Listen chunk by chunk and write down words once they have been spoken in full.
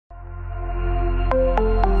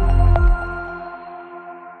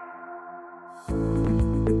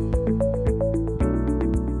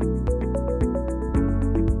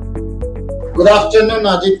Good afternoon,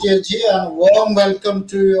 Aditya ji, and warm welcome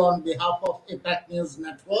to you on behalf of APAC News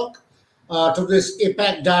Network to this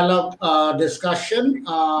APAC dialogue discussion.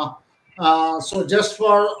 So, just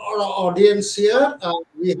for our audience here,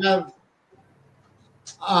 we have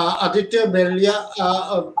Aditya Berlia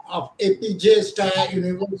of Apeejay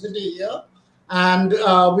University here, and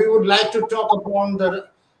we would like to talk upon the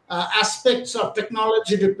aspects of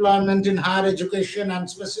technology deployment in higher education and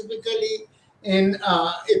specifically in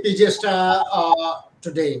Apeejay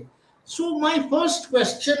today. So, my first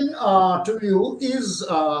question to you is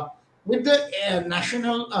with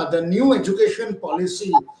the the new education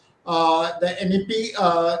policy, the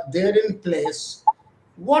NEP there in place,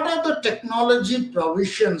 what are the technology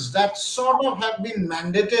provisions that sort of have been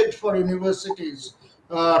mandated for universities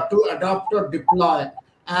to adopt or deploy?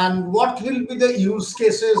 And what will be the use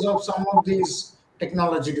cases of some of these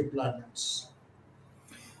technology deployments?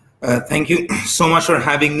 Thank you so much for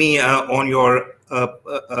having me on your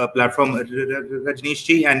platform, Rajneesh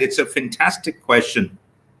ji, and it's a fantastic question.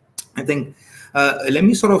 I think let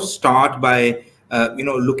me sort of start by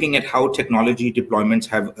looking at how technology deployments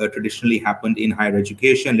have traditionally happened in higher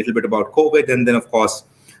education, a little bit about COVID, and then, of course,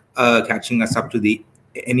 catching us up to the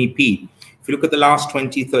NEP. If you look at the last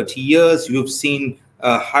 20, 30 years, you've seen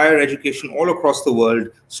higher education all across the world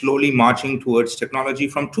slowly marching towards technology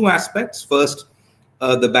from two aspects. First,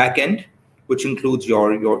 the back end, which includes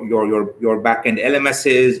your back end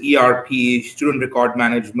LMSs, ERP, student record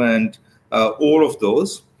management, all of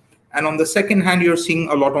those. And on the second hand, you're seeing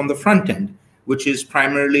a lot on the front end, which is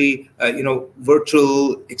primarily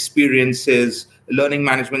virtual experiences, learning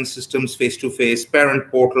management systems, face-to-face, parent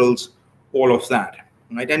portals, all of that,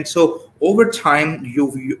 right? And so over time,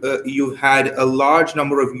 you've had a large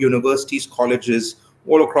number of universities, colleges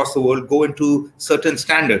all across the world go into certain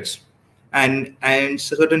standards and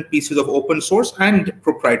certain pieces of open source and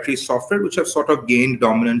proprietary software, which have sort of gained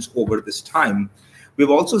dominance over this time. We've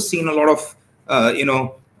also seen a lot of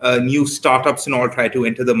new startups and all try to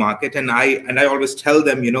enter the market, and I always tell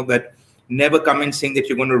them, that never come in saying that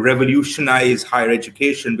you're going to revolutionize higher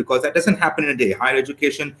education, because that doesn't happen in a day. Higher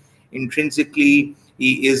education intrinsically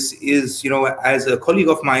is as a colleague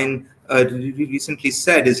of mine recently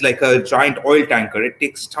said, is like a giant oil tanker. It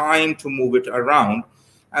takes time to move it around,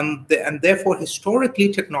 and therefore historically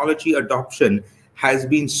technology adoption has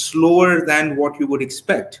been slower than what you would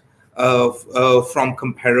expect from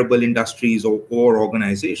comparable industries or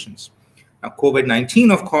organizations. Now,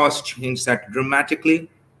 COVID-19, of course, changed that dramatically.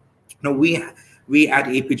 Now, we at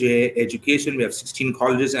Apeejay Education, we have 16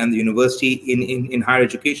 colleges and the university in higher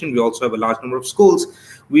education. We also have a large number of schools.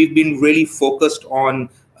 We've been really focused on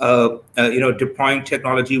deploying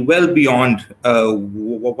technology well beyond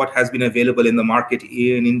what has been available in the market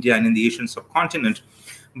in India and in the Asian subcontinent.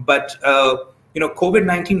 But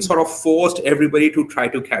COVID-19 sort of forced everybody to try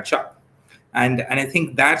to catch up. And I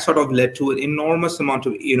think that sort of led to an enormous amount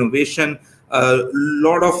of innovation, a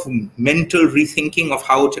lot of mental rethinking of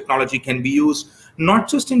how technology can be used, not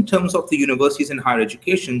just in terms of the universities and higher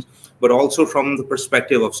education, but also from the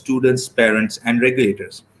perspective of students, parents, and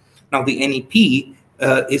regulators. Now, the NEP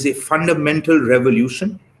is a fundamental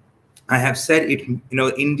revolution. I have said it,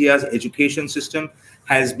 India's education system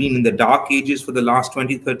has been in the dark ages for the last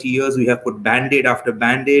 20, 30 years. We have put Band-Aid after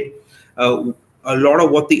Band-Aid. A lot of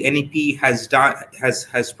what the NEP has done,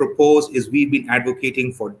 has proposed, is we've been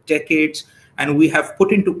advocating for decades, and we have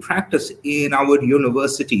put into practice in our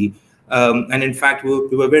university. And in fact,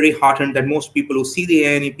 we were very heartened that most people who see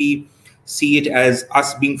the NEP see it as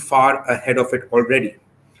us being far ahead of it already.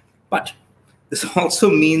 But this also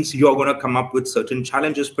means you're going to come up with certain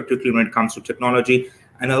challenges, particularly when it comes to technology,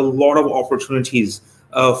 and a lot of opportunities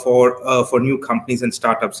for new companies and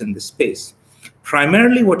startups in this space.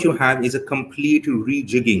 Primarily, what you have is a complete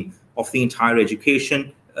rejigging of the entire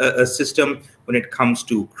education system when it comes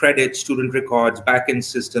to credit, student records, backend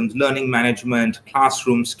systems, learning management,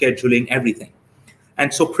 classroom scheduling, everything.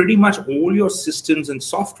 And so pretty much all your systems and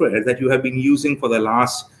software that you have been using for the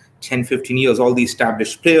last 10, 15 years, all the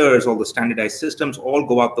established players, all the standardized systems, all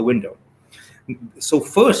go out the window. So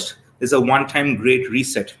first, there's a one-time great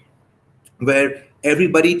reset where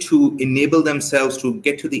everybody, to enable themselves to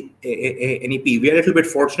get to the NEP. We are a little bit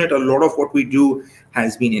fortunate. A lot of what we do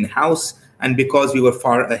has been in-house. And because we were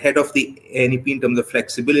far ahead of the NEP in terms of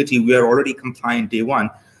flexibility, we are already compliant day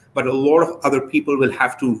one. But a lot of other people will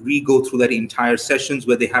have to re-go through that entire sessions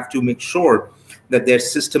where they have to make sure that their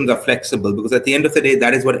systems are flexible. Because at the end of the day,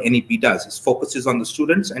 that is what NEP does. It focuses on the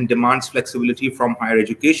students and demands flexibility from higher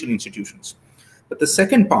education institutions. But the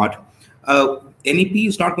second part, NEP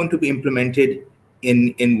is not going to be implemented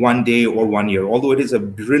in one day or 1 year. Although it is a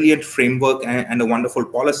brilliant framework and a wonderful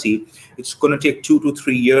policy, it's going to take 2 to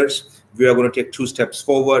 3 years. We are going to take 2 steps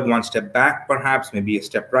forward, 1 step back, perhaps, maybe a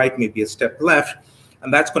step right, maybe a step left,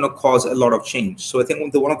 and that's going to cause a lot of change. So I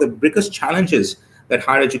think one of the biggest challenges that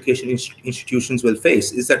higher education institutions will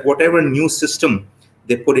face is that whatever new system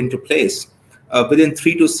they put into place, within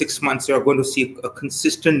 3 to 6 months, you are going to see a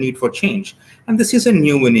consistent need for change. And this isn't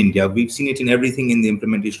new in India. We've seen it in everything in the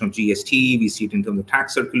implementation of GST. We see it in terms of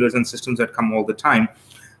tax circulars and systems that come all the time.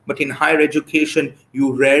 But in higher education,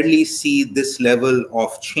 you rarely see this level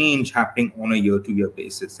of change happening on a year-to-year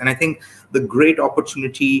basis. And I think the great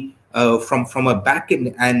opportunity from a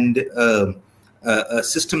back-end and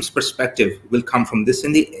systems perspective will come from this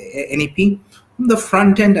in the NEP. From the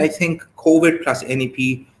front end, I think COVID plus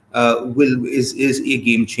NEP is a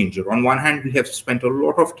game changer. On one hand, we have spent a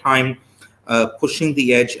lot of time pushing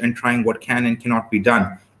the edge and trying what can and cannot be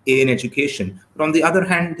done in education. But on the other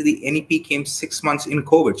hand, the NEP came 6 months in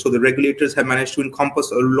COVID. So the regulators have managed to encompass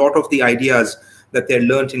a lot of the ideas that they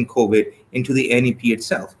learned in COVID into the NEP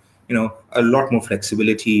itself. A lot more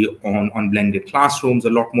flexibility on blended classrooms, a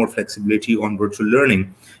lot more flexibility on virtual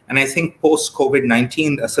learning. And I think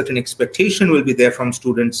post-COVID-19, a certain expectation will be there from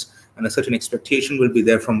students and a certain expectation will be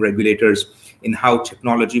there from regulators in how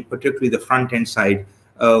technology, particularly the front-end side,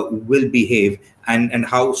 will behave and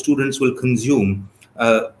how students will consume,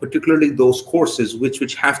 particularly those courses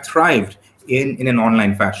which have thrived in an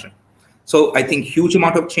online fashion. So I think huge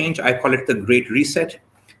amount of change. I call it the Great Reset.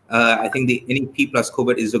 I think the NEP plus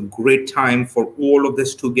COVID is a great time for all of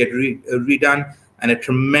this to get redone, and a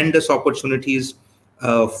tremendous opportunities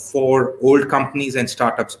for old companies and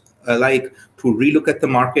startups alike to relook at the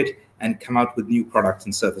market and come out with new products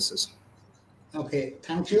and services. Okay,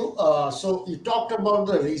 thank you. So you talked about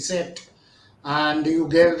the reset and you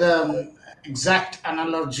gave the exact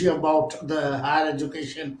analogy about the higher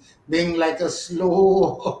education being like a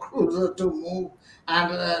slow cruiser to move,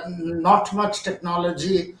 and not much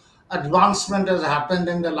technology advancement has happened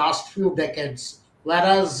in the last few decades,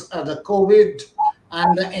 whereas the COVID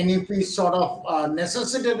and the NEP sort of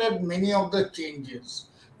necessitated many of the changes.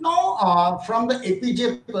 Now, from the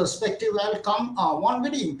APJ perspective, I'll come. One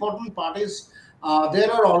very important part is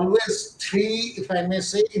there are always three, if I may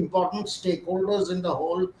say, important stakeholders in the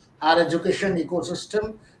whole higher education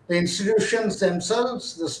ecosystem: the institutions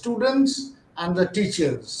themselves, the students, and the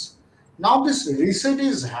teachers. Now, this reset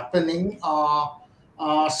is happening,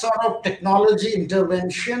 sort of technology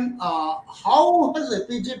intervention. How has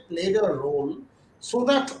APJ played a role so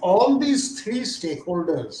that all these three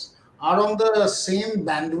stakeholders are on the same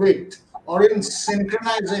bandwidth or in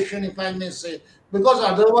synchronization, if I may say? Because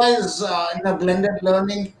otherwise, in a blended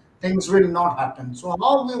learning, things will not happen. So,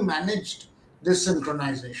 how have you managed this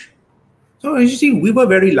synchronization? So you see, we were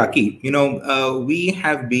very lucky. We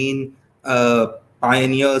have been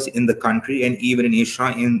pioneers in the country and even in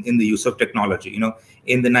Asia in the use of technology.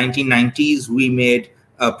 In the 1990s, we made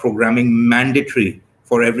programming mandatory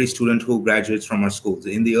for every student who graduates from our schools.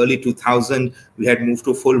 In the early 2000s, we had moved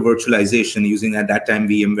to full virtualization using at that time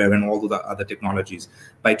VMware and all the other technologies.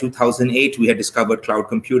 By 2008, we had discovered cloud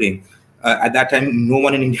computing. At that time, no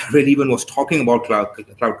one in India really even was talking about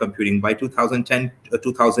cloud computing. By 2010,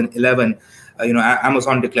 2011,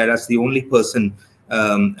 Amazon declared us the only person,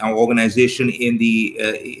 our organization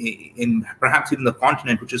in perhaps even the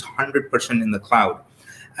continent, which is 100% in the cloud.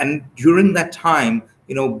 And during that time,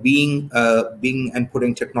 being and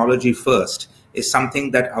putting technology first is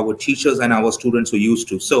something that our teachers and our students were used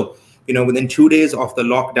to. So, within 2 days of the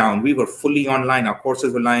lockdown, we were fully online. Our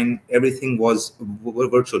courses were online. Everything was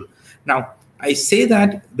virtual. Now, I say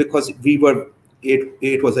that because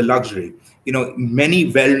it was a luxury.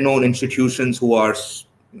 Many well-known institutions who are,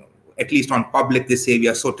 at least on public, they say we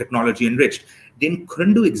are so technology enriched,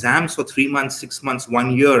 couldn't do exams for 3 months, 6 months,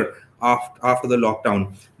 1 year after the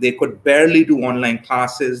lockdown. They could barely do online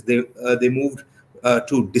classes. They moved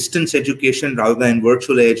to distance education rather than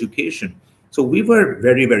virtual education. So we were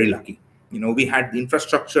very, very lucky. We had the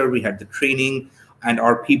infrastructure, we had the training, and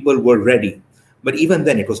our people were ready. But even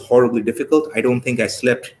then, it was horribly difficult. I don't think I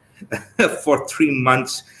slept for 3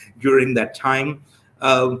 months during that time.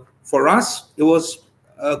 For us, it was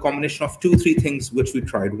a combination of 2-3 things which we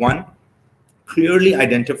tried. One, clearly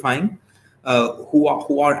identifying who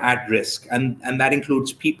are at risk, and that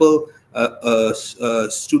includes people,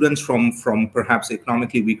 students from perhaps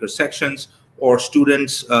economically weaker sections, or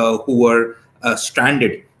students who were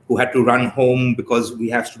stranded, who had to run home, because we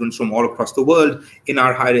have students from all across the world in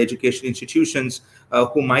our higher education institutions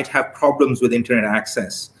who might have problems with internet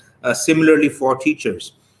access. Similarly for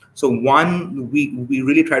teachers. So one, we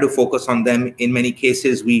really try to focus on them. In many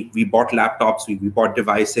cases, we bought laptops, we bought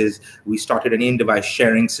devices, we started an in-device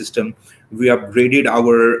sharing system. We upgraded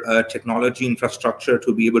our technology infrastructure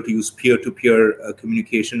to be able to use peer-to-peer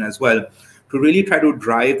communication as well, to really try to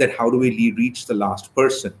drive that how do we reach the last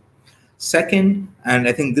person. Second, and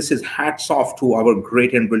I think this is hats off to our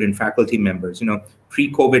great and brilliant faculty members.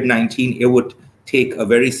 Pre-COVID-19, it would take a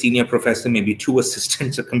very senior professor, maybe 2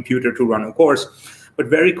 assistants, a computer to run a course. But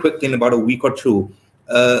very quickly, in about a week or 2,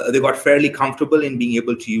 they got fairly comfortable in being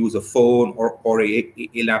able to use a phone or a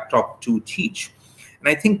laptop to teach. And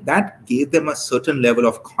I think that gave them a certain level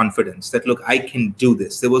of confidence that, look, I can do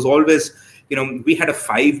this. There was always, we had a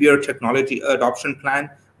 5-year technology adoption plan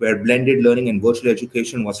where blended learning and virtual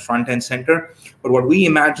education was front and center. But what we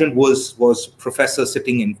imagined was professors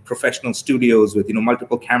sitting in professional studios with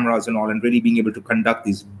multiple cameras and all, and really being able to conduct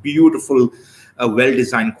these beautiful,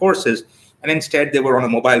 well-designed courses. And instead, they were on a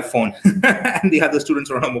mobile phone, and the other students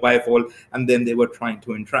were on a mobile phone, and then they were trying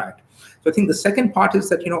to interact. So I think the second part is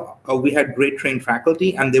that we had great trained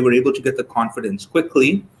faculty, and they were able to get the confidence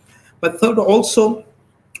quickly. But third, also,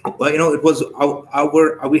 it was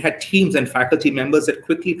we had teams and faculty members that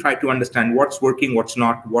quickly tried to understand what's working, what's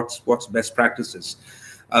not, what's best practices.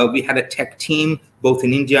 We had a tech team, both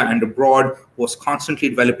in India and abroad, was constantly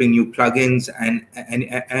developing new plugins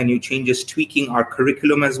and new changes, tweaking our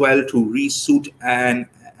curriculum as well to resuit an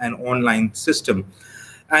online system.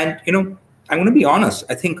 And, I'm going to be honest,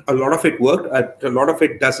 I think a lot of it worked, a lot of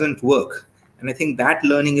it doesn't work. And I think that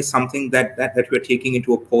learning is something that we're taking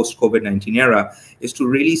into a post-COVID-19 era, is to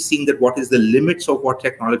really seeing that what is the limits of what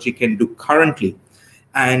technology can do currently,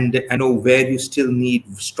 and where you still need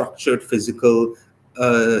structured physical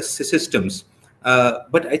systems.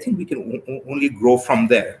 But I think we can only grow from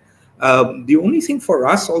there. The only thing for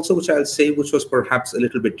us also, which I'll say, which was perhaps a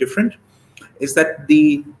little bit different, is that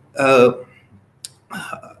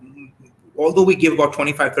although we give about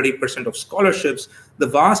 25-30% of scholarships, the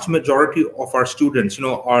vast majority of our students,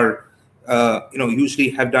 are usually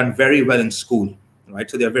have done very well in school, right?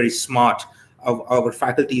 So they're very smart. Our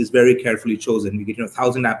faculty is very carefully chosen. We get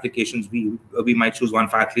 1,000 applications. We might choose one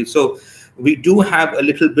faculty. So we do have a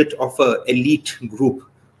little bit of an elite group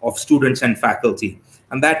of students and faculty,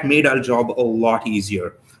 and that made our job a lot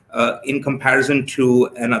easier. In comparison to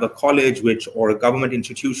another college or a government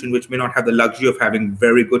institution which may not have the luxury of having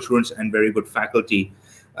very good students and very good faculty,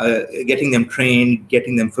 getting them trained,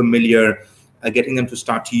 getting them familiar, getting them to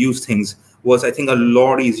start to use things was, I think, a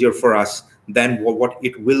lot easier for us than what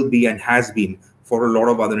it will be and has been for a lot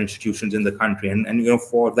of other institutions in the country. And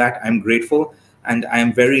for that, I'm grateful, and I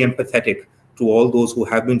am very empathetic to all those who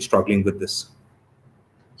have been struggling with this.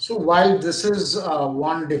 So while this is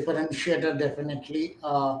one differentiator definitely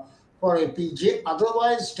for APJ,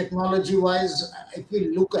 otherwise technology-wise, if we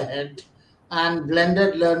look ahead, and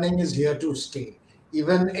blended learning is here to stay.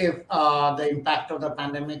 Even if the impact of the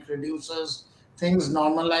pandemic reduces, things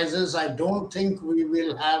normalizes, I don't think we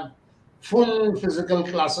will have full physical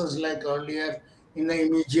classes like earlier in the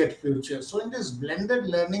immediate future. So in this blended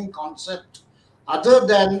learning concept, other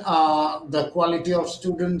than the quality of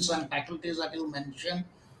students and faculties that you mentioned,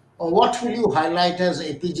 what will you highlight as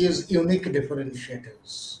APJ's unique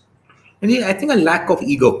differentiators? And I think a lack of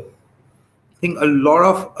ego. I think a lot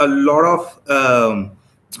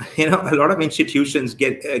of institutions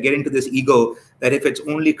get into this ego that if it's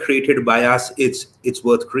only created by us, it's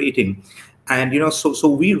worth creating. And so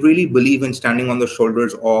we really believe in standing on the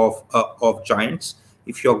shoulders of giants.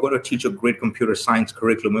 If you're going to teach a great computer science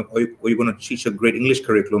curriculum, or you're going to teach a great English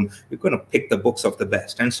curriculum, you're going to pick the books of the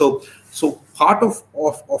best. And so part of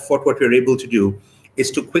what we're able to do is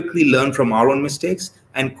to quickly learn from our own mistakes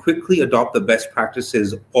and quickly adopt the best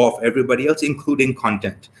practices of everybody else, including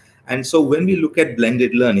content. And so when we look at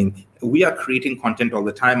blended learning, we are creating content all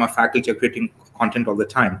the time. Our faculty are creating content all the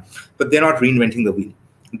time, but they're not reinventing the wheel.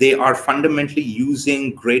 They are fundamentally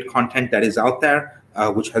using great content that is out there,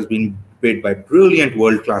 which has been made by brilliant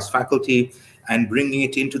world-class faculty, and bringing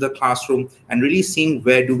it into the classroom and really seeing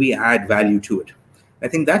where do we add value to it. I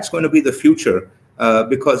think that's going to be the future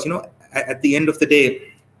because, at the end of the day,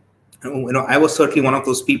 I was certainly one of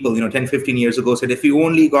those people, 10, 15 years ago said, if you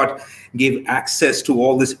only give access to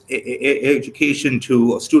all this education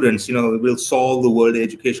to students, we'll solve the world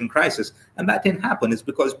education crisis. And that didn't happen. It's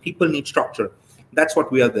because people need structure. That's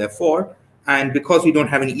what we are there for. And because we don't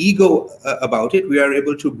have an ego about it, we are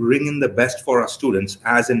able to bring in the best for our students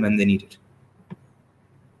as and when they need it.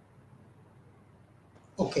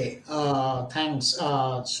 Okay, thanks.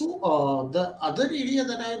 So the other area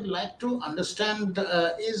that I'd like to understand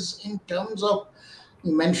is in terms of,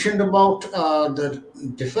 you mentioned about the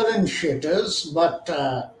differentiators, but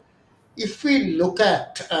if we look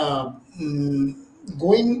at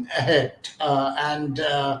going ahead um,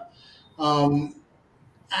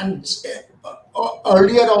 and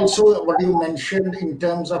earlier also what you mentioned in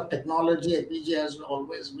terms of technology, APJ has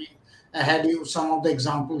always been ahead. You some of the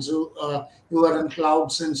examples you were in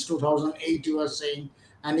cloud since 2008, you were saying,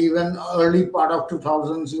 and even early part of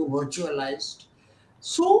 2000s you virtualized.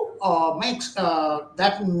 So, Max,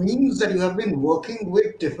 that means that you have been working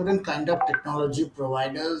with different kind of technology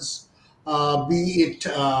providers, be it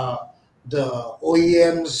the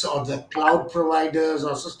OEMs or the cloud providers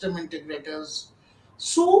or system integrators.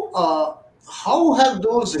 So, how have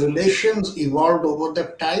those relations evolved over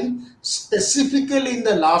the time, specifically in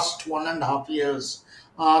the last 1.5 years?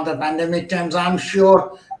 The pandemic times, I'm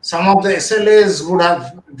sure some of the SLAs would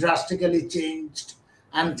have drastically changed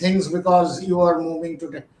and things because you are moving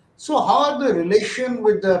to tech. So, how are the relation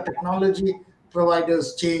with the technology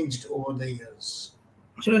providers changed over the years?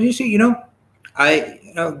 So you see,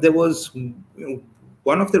 there was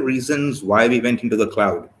one of the reasons why we went into the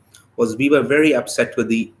cloud was we were very upset with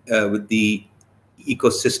the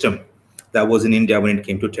ecosystem that was in India when it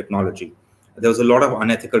came to technology. There was a lot of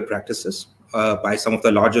unethical practices by some of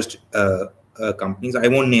the largest companies. I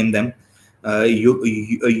won't name them.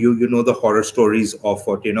 You know the horror stories of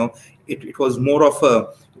what it was more of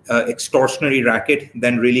a extortionary racket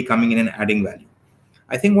than really coming in and adding value.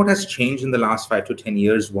 I think what has changed in the last 5 to 10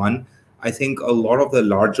 years, one, I think a lot of the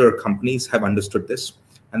larger companies have understood this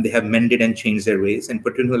and they have mended and changed their ways. And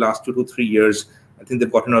particularly in the last 2 to 3 years, I think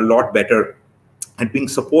they've gotten a lot better at being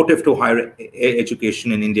supportive to higher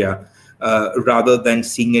education in India, rather than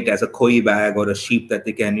seeing it as a koi bag or a sheep that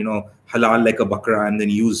they can, halal like a bakra and then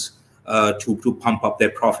use to pump up their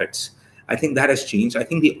profits. I think that has changed. I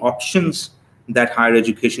think the options that higher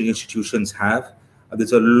education institutions have,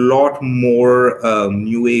 there's a lot more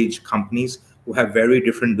new age companies who have very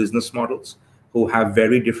different business models, who have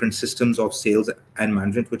very different systems of sales and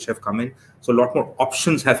management, which have come in. So a lot more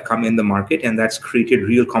options have come in the market, and that's created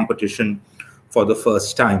real competition for the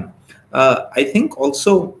first time. I think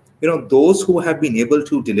also, those who have been able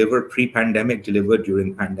to deliver pre-pandemic delivered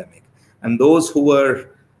during pandemic, and those who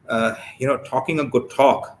were, talking a good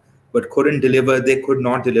talk but couldn't deliver, they could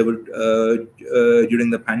not deliver during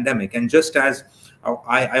the pandemic. And just as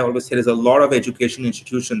I always say, there's a lot of education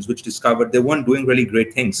institutions which discovered they weren't doing really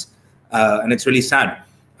great things, and it's really sad.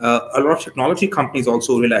 A lot of technology companies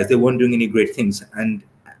also realized they weren't doing any great things, and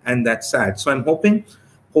that's sad. So I'm hoping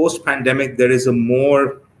post-pandemic there is a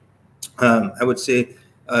more, I would say,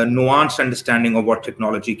 nuanced understanding of what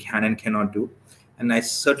technology can and cannot do. And I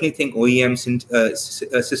certainly think OEMs,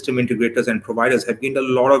 system integrators, and providers have gained a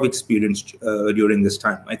lot of experience during this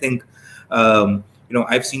time. I think,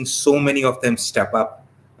 I've seen so many of them step up,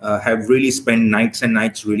 have really spent nights and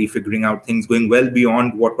nights really figuring out things, going well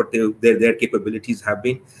beyond what their capabilities have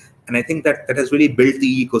been. And I think that has really built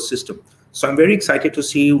the ecosystem. So I'm very excited to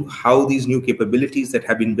see how these new capabilities that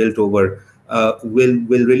have been built over will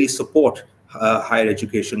really support higher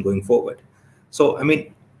education going forward. So, I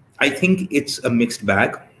mean, I think it's a mixed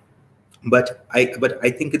bag, but I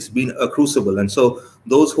think it's been a crucible. And so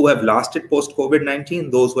those who have lasted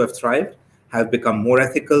post-COVID-19, those who have thrived, have become more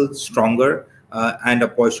ethical, stronger, and are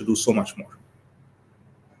poised to do so much more.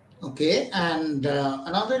 Okay, and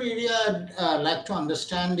another area I'd like to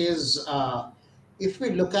understand is if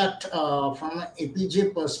we look at from an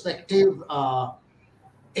APJ perspective,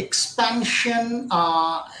 expansion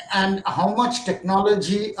and how much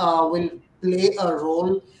technology will play a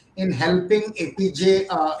role in helping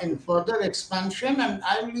APJ in further expansion. And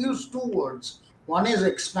I'll use two words. One is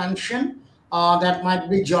expansion, that might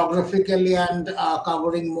be geographically and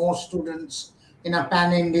covering more students in a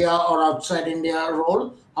pan India or outside India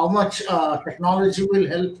role. How much technology will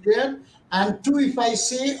help there? And two, if I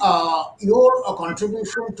say your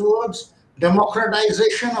contribution towards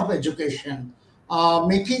democratization of education,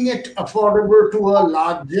 making it affordable to a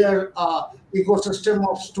larger ecosystem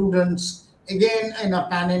of students, again in a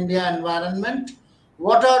pan India environment.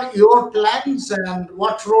 What are your plans and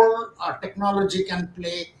what role technology can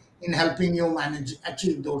play in helping you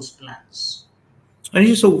achieve those plans?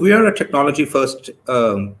 And so we are a technology first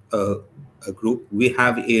group. We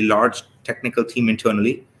have a large technical team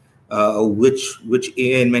internally, which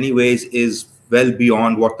in many ways is well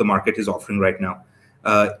beyond what the market is offering right now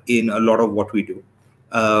in a lot of what we do.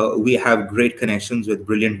 We have great connections with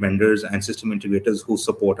brilliant vendors and system integrators who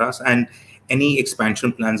support us and any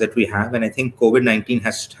expansion plans that we have. And I think COVID-19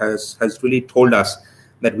 has really told us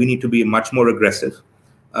that we need to be much more aggressive.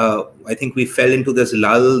 I think we fell into this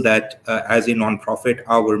lull that as a nonprofit,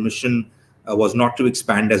 our mission was not to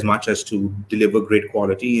expand as much as to deliver great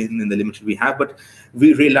quality in the limits we have, but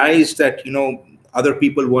we realized that other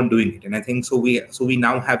people weren't doing it, and I think so we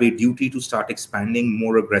now have a duty to start expanding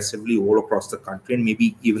more aggressively all across the country and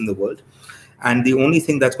maybe even the world. And the only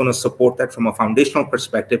thing that's going to support that from a foundational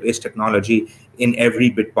perspective is technology in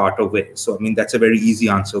every bit part of it. So, I mean, that's a very easy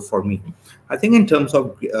answer for me. I think in terms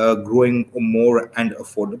of growing more and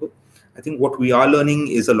affordable, I think what we are learning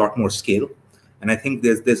is a lot more scale. And I think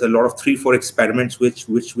there's a lot of 3-4 experiments which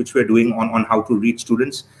we're doing on how to reach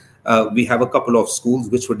students. We have a couple of schools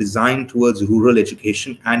which were designed towards rural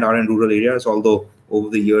education and are in rural areas, although over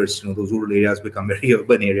the years, those rural areas become very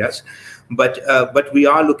urban areas. But we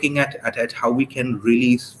are looking at how we can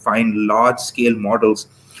really find large-scale models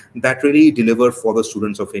that really deliver for the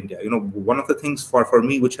students of India. One of the things for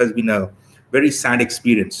me, which has been a very sad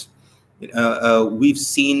experience, we've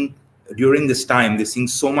seen during this time, they're seeing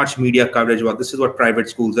so much media coverage about this is what private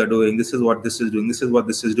schools are doing, this is what this is doing, this is what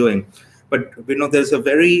this is doing. But there's a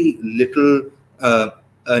very little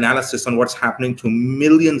analysis on what's happening to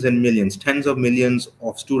millions and millions, tens of millions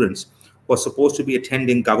of students who are supposed to be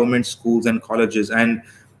attending government schools and colleges, and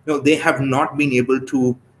they have not been able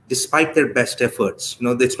to, despite their best efforts.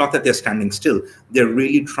 It's not that they're standing still. They're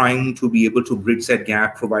really trying to be able to bridge that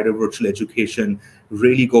gap, provide a virtual education,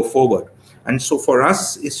 really go forward. And so for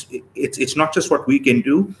us, it's not just what we can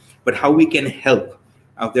do, but how we can help.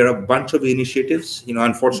 There are a bunch of initiatives.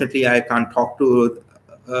 Unfortunately, I can't talk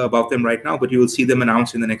about them right now, but you will see them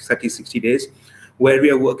announced in the next 30, 60 days, where we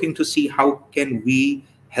are working to see how can we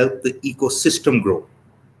help the ecosystem grow.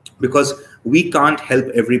 Because we can't help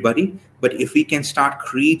everybody, but if we can start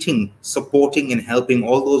creating, supporting, and helping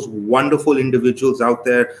all those wonderful individuals out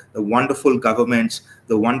there, the wonderful governments,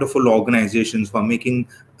 the wonderful organizations who are making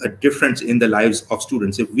a difference in the lives of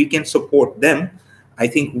students, if we can support them, I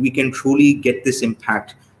think we can truly get this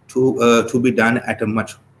impact to be done at a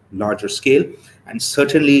much larger scale, and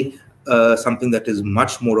certainly something that is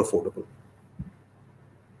much more affordable.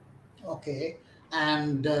 Okay.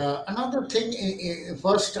 And another thing,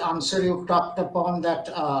 first answer you talked upon that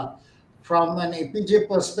from an APJ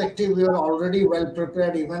perspective, we were already well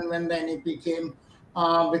prepared even when the NEP came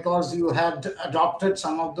because you had adopted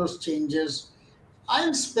some of those changes.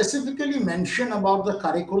 I'll specifically mention about the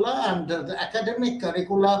curricula and the academic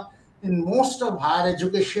curricula in most of higher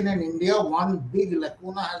education in India. One big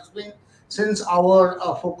lacuna has been, since our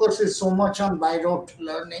focus is so much on by rote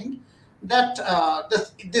learning, that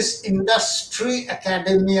this industry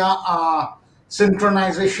academia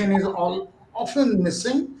synchronization is often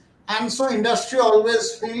missing. And so industry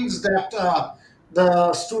always feels that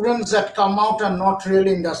the students that come out are not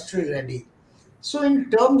really industry ready. So in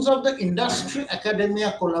terms of the industry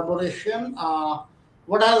academia collaboration,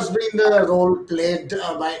 what has been the role played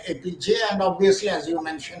by APJ? And obviously, as you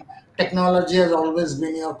mentioned, technology has always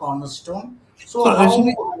been your cornerstone. So So, how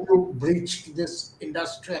Rajni, have you breached this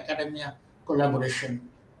industry academia collaboration?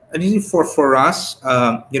 for us,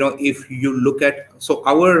 if you look at, so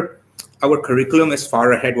our curriculum is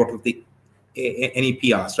far ahead what the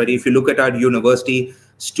NEP asks, right? If you look at our university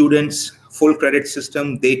students, full credit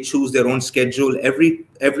system, they choose their own schedule.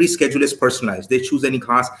 Every schedule is personalized. They choose any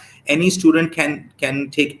class. Any student can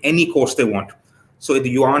take any course they want. So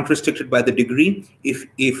you aren't restricted by the degree.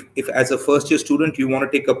 If as a first year student you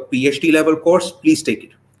want to take a PhD level course, please take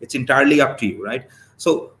it. It's entirely up to you, right?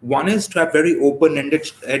 So one is to have very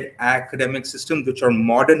open-ended academic systems which are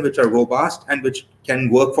modern, which are robust, and which can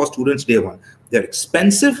work for students day one. They're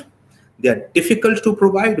expensive. They're difficult to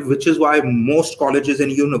provide, which is why most colleges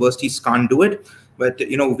and universities can't do it. But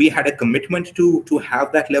we had a commitment to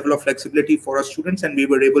have that level of flexibility for our students, and we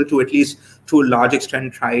were able to, at least to a large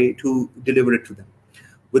extent, try to deliver it to them.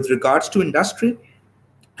 With regards to industry,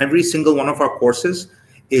 every single one of our courses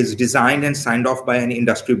is designed and signed off by an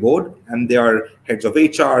industry board, and they are heads of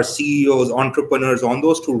HR, CEOs, entrepreneurs on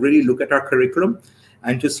those to really look at our curriculum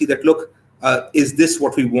and to see that, look, is this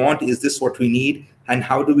what we want? Is this what we need? And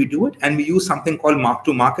how do we do it? And we use something called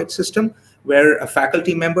mark-to-market system, where a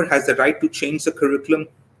faculty member has the right to change the curriculum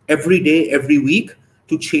every day, every week,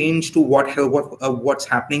 to change to what's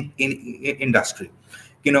happening in industry.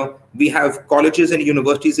 We have colleges and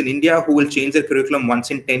universities in India who will change their curriculum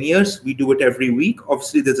once in 10 years. We do it every week.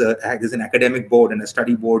 Obviously, there's an academic board and a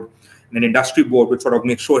study board and an industry board which sort of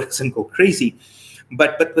makes sure it doesn't go crazy.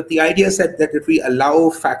 But the idea is that if we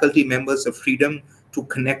allow faculty members the freedom to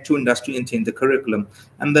connect to industry and change the curriculum.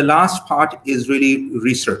 And the last part is really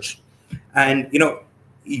research. And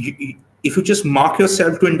if you just mark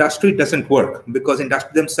yourself to industry, it doesn't work, because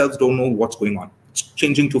industry themselves don't know what's going on.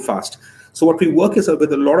 changing too fast. So what we work is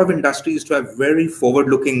with a lot of industries to have very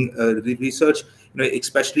forward-looking research,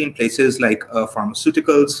 especially in places like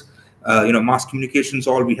pharmaceuticals, mass communications.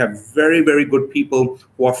 All we have very, very good people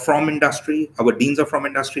who are from industry. Our deans are from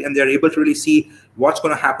industry, and they're able to really see what's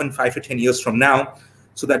going to happen 5 to 10 years from now,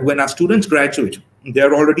 so that when our students graduate,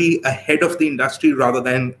 they're already ahead of the industry rather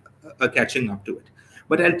than catching up to it.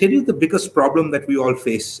 But I'll tell you the biggest problem that we all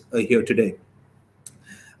face here today.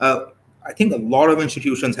 I think a lot of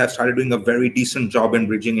institutions have started doing a very decent job in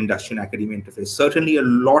bridging industry and academia interface, certainly a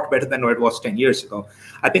lot better than what it was 10 years ago.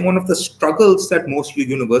 I think one of the struggles that most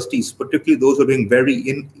universities, particularly those who are doing very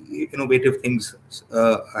innovative things,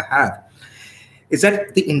 have, is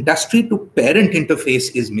that the industry to parent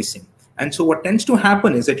interface is missing. And so what tends to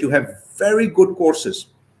happen is that you have very good courses,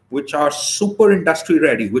 which are super industry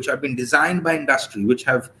ready, which have been designed by industry, which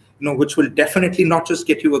have which will definitely not just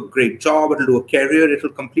get you a great job, it'll do a career,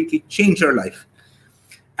 it'll completely change your life.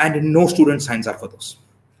 And no student signs up for those.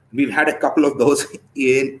 We've had a couple of those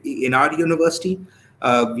in our university.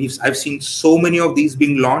 I've seen so many of these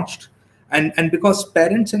being launched. And because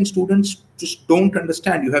parents and students just don't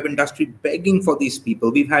understand, you have industry begging for these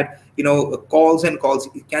people. We've had, calls and calls.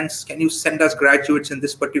 Can you send us graduates in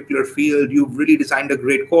this particular field? You've really designed a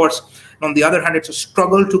great course. And on the other hand, it's a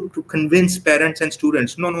struggle to convince parents and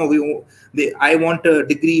students. No, I want a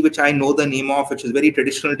degree which I know the name of, which is a very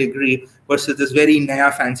traditional degree, versus this very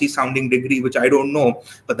naya fancy sounding degree, which I don't know,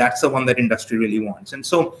 but that's the one that industry really wants. And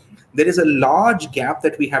so there is a large gap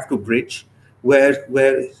that we have to bridge, where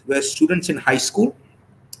students in high school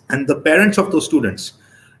and the parents of those students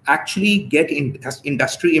actually get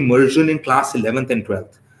industry immersion in class 11th and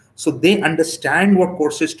 12th. So they understand what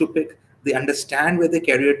courses to pick, they understand where the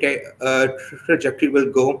career trajectory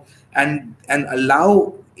will go, and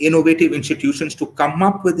allow innovative institutions to come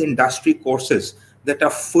up with industry courses that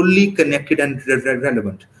are fully connected and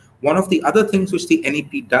relevant. One of the other things which the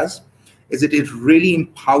NEP does is that it really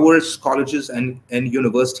empowers colleges and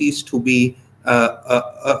universities to be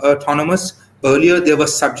autonomous. Earlier, they were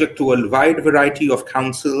subject to a wide variety of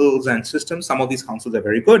councils and systems. Some of these councils are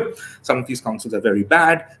very good. Some of these councils are very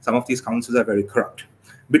bad. Some of these councils are very corrupt.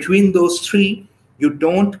 Between those three, you're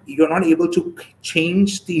not able to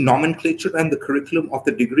change the nomenclature and the curriculum of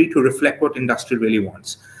the degree to reflect what industry really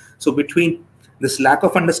wants. So between this lack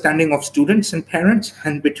of understanding of students and parents,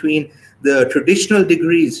 and between the traditional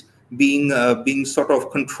degrees being sort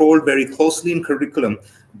of controlled very closely in curriculum,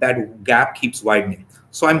 that gap keeps widening.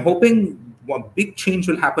 So I'm hoping what big change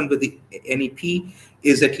will happen with the NEP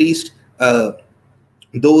is at least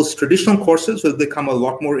those traditional courses will become a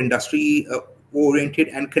lot more industry oriented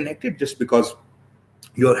and connected, just because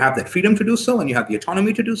you have that freedom to do so and you have the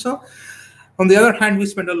autonomy to do so. On the other hand, we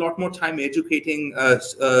spend a lot more time educating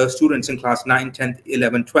students in class 9, 10th,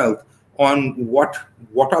 11th, 12th on what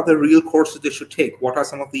are the real courses they should take, what are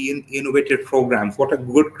some of the innovative programs, what are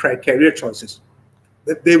good career choices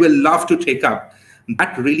that they will love to take up.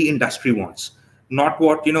 That really industry wants, not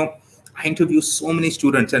what, I interview so many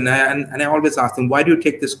students and I always ask them, why do you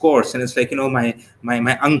take this course? And it's like,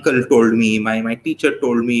 my uncle told me, my teacher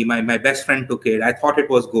told me, my best friend took it. I thought it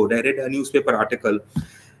was good. I read a newspaper article.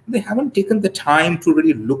 They haven't taken the time to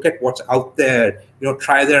really look at what's out there,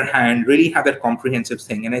 try their hand, really have that comprehensive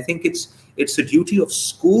thing. And I think it's the duty of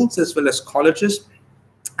schools as well as colleges,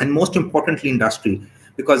 and most importantly, industry,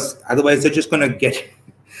 because otherwise they're just going to get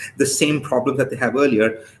the same problem that they have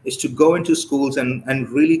earlier, is to go into schools and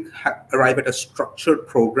really arrive at a structured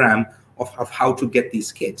program of how to get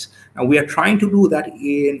these kids. Now, we are trying to do that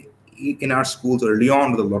in our schools early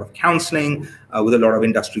on with a lot of counseling, with a lot of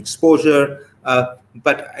industry exposure.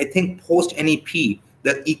 But I think post-NEP,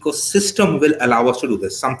 the ecosystem will allow us to do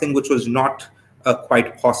this, something which was not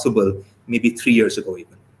quite possible maybe 3 years ago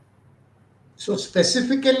even. So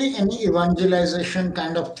specifically, any evangelization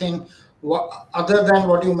kind of thing, other than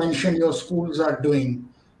what you mentioned your schools are doing,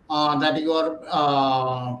 that you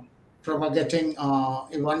are propagating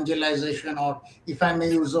evangelization, or if I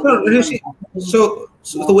may use the word. So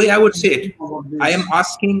the way I would say it, I am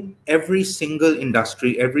asking every single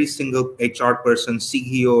industry, every single HR person,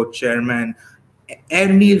 CEO, chairman,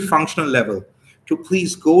 any functional level, to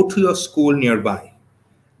please go to your school nearby.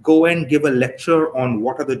 Go and give a lecture on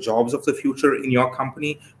what are the jobs of the future in your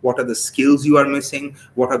company, what are the skills you are missing,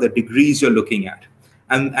 what are the degrees you're looking at.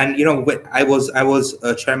 And I was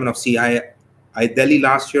a chairman of CI Delhi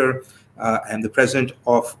last year. I'm the president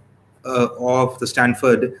of the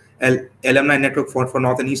Stanford Alumni Network for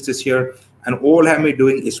North and East this year. And all I'm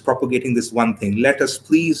doing is propagating this one thing. Let us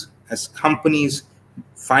please, as companies,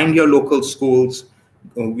 find your local schools,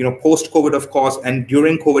 post-COVID, of course, and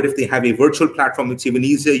during COVID, if they have a virtual platform, it's even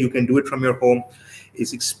easier. You can do it from your home.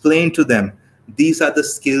 Is explain to them, these are the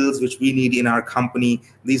skills which we need in our company.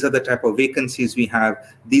 These are the type of vacancies we have.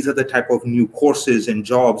 These are the type of new courses and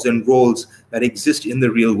jobs and roles that exist in the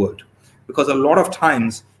real world. Because a lot of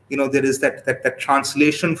times, there is that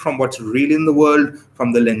translation from what's real in the world,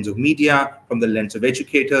 from the lens of media, from the lens of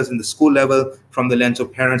educators in the school level, from the lens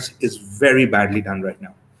of parents, is very badly done right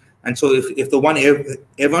now. And so if the one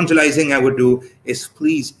evangelizing I would do is,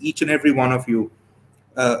 please, each and every one of you,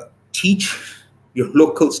 teach your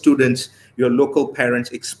local students, your local parents,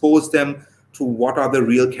 expose them to what are the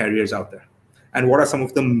real careers out there, and what are some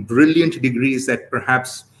of the brilliant degrees that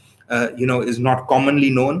perhaps is not commonly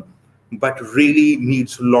known, but really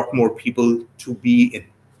needs a lot more people to be in.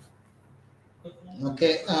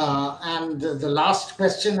 Okay, and the last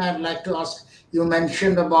question I'd like to ask, you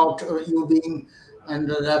mentioned about you being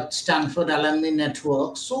under that Stanford Alumni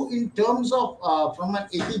Network. So in terms of, from an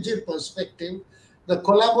APJ perspective, the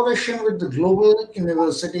collaboration with the global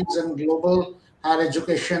universities and global higher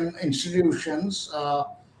education institutions,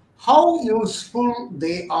 how useful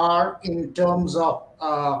they are in terms of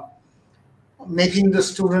making the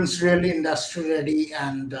students really industry ready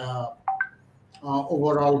and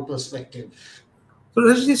overall perspective?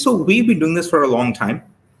 So we've been doing this for a long time.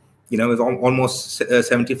 It's almost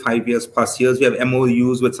 75 years plus years. We have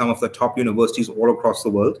MOUs with some of the top universities all across the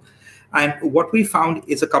world. And what we found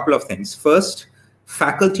is a couple of things. First,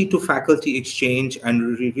 faculty to faculty exchange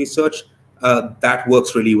and research, that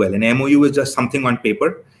works really well. An MOU is just something on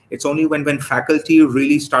paper. It's only when faculty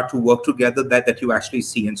really start to work together that you actually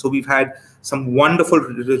see. And so we've had some wonderful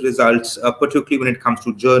results, particularly when it comes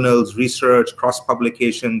to journals, research, cross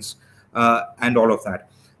publications, and all of that.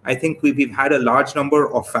 I think we've had a large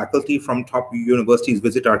number of faculty from top universities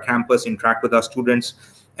visit our campus, interact with our students,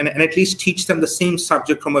 and at least teach them the same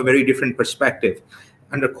subject from a very different perspective.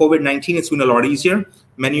 Under COVID-19, it's been a lot easier.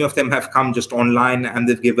 Many of them have come just online, and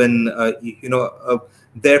they've given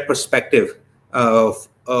their perspective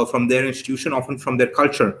from their institution, often from their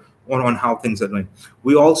culture, on how things are going.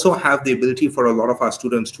 We also have the ability for a lot of our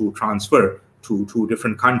students to transfer to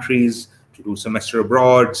different countries, to do semester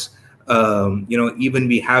abroads. Even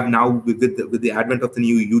we have now, with the advent of the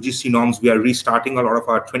new UGC norms, we are restarting a lot of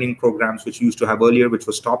our training programs, which we used to have earlier, which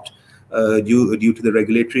was stopped due to the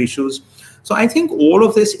regulatory issues. So I think all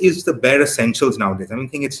of this is the bare essentials nowadays. I don't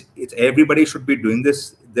think it's everybody should be doing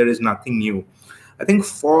this. There is nothing new. I think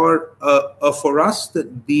for us, the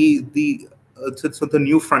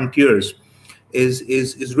new frontiers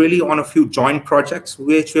is really on a few joint projects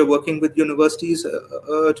which we're working with universities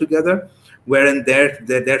together, wherein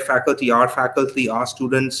their faculty, our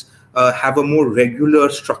students have a more regular,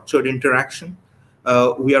 structured interaction.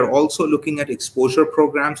 We are also looking at exposure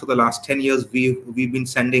programs. For the last 10 years, we've been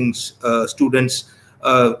sending students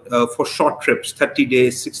for short trips, 30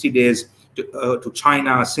 days, 60 days, to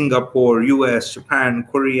China, Singapore, US, Japan,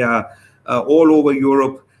 Korea, all over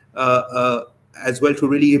Europe, as well, to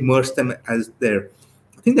really immerse them as there.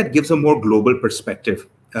 I think that gives a more global perspective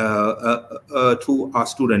to our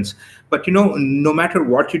students. But no matter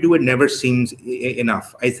what you do, it never seems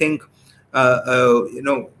enough. I think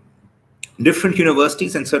different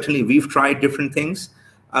universities, and certainly we've tried different things.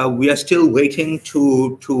 We are still waiting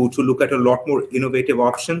to look at a lot more innovative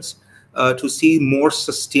options to see more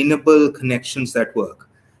sustainable connections that work.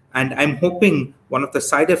 And I'm hoping one of the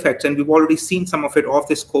side effects, and we've already seen some of it of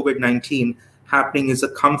this COVID-19 happening, is the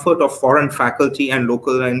comfort of foreign faculty and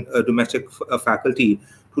local and domestic faculty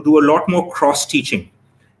to do a lot more cross-teaching,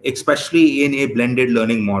 especially in a blended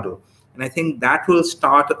learning model. And I think that will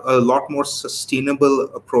start a lot more sustainable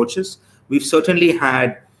approaches. We've certainly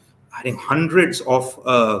had, I think, hundreds of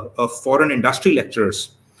foreign industry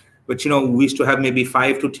lecturers, which, we used to have maybe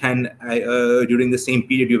 5 to 10 during the same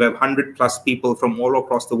period. You have 100+ people from all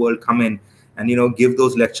across the world come in and, give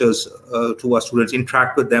those lectures to our students,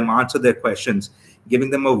 interact with them, answer their questions, giving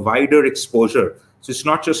them a wider exposure. So it's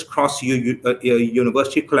not just cross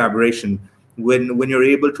university collaboration. When you're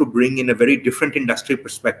able to bring in a very different industry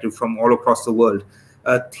perspective from all across the world,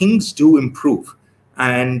 things do improve.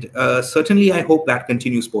 And certainly, I hope that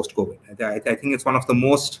continues post-COVID. I think it's one of the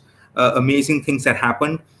most amazing things that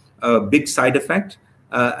happened, a big side effect,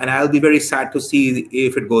 and I'll be very sad to see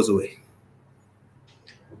if it goes away.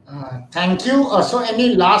 Thank you. So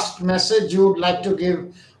any last message you would like to give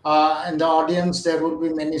in the audience? There would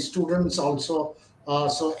be many students also.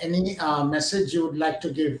 So any message you would like to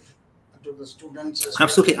give to the students?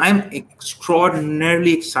 Absolutely. I'm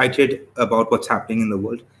extraordinarily excited about what's happening in the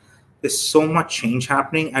world. There's so much change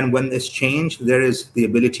happening. And when there's change, there is the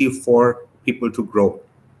ability for people to grow.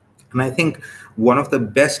 And I think one of the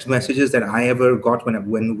best messages that I ever got when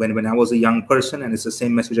I was a young person, and it's the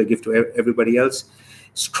same message I give to everybody else,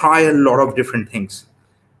 is try a lot of different things.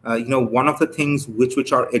 One of the things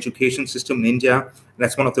which our education system in India,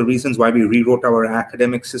 that's one of the reasons why we rewrote our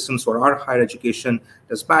academic systems for our higher education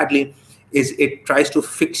does badly, is it tries to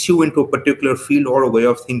fix you into a particular field or a way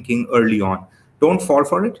of thinking early on. Don't fall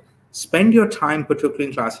for it. Spend your time, particularly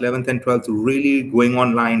in class 11th and 12th, really going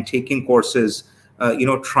online, taking courses,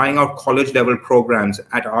 trying out college level programs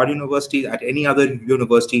at our university, at any other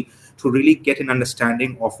university, to really get an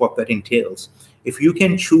understanding of what that entails. If you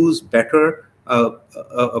can choose better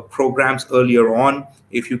programs earlier on,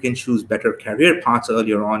 if you can choose better career paths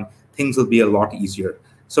earlier on, things will be a lot easier.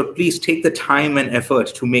 So please take the time and effort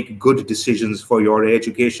to make good decisions for your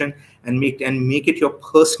education, and make it your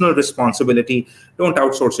personal responsibility. Don't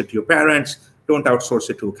outsource it to your parents. Don't outsource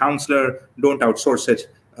it to a counselor. Don't outsource it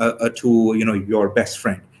to your best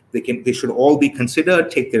friend. They should all be considered.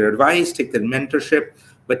 Take their advice, take their mentorship,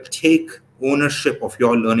 but take ownership of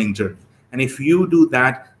your learning journey. And if you do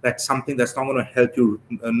that, that's something that's not going to help you,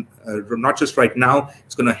 not just right now,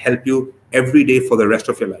 it's going to help you every day for the rest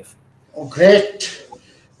of your life. Oh, great.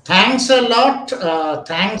 Thanks a lot.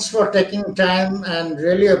 Thanks for taking time, and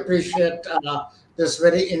really appreciate this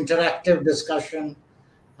very interactive discussion.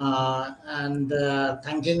 And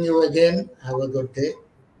thanking you again. Have a good day.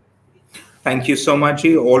 Thank you so much,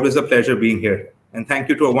 Ji. Always a pleasure being here. And thank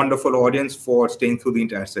you to a wonderful audience for staying through the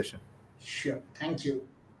entire session. Sure. Thank you.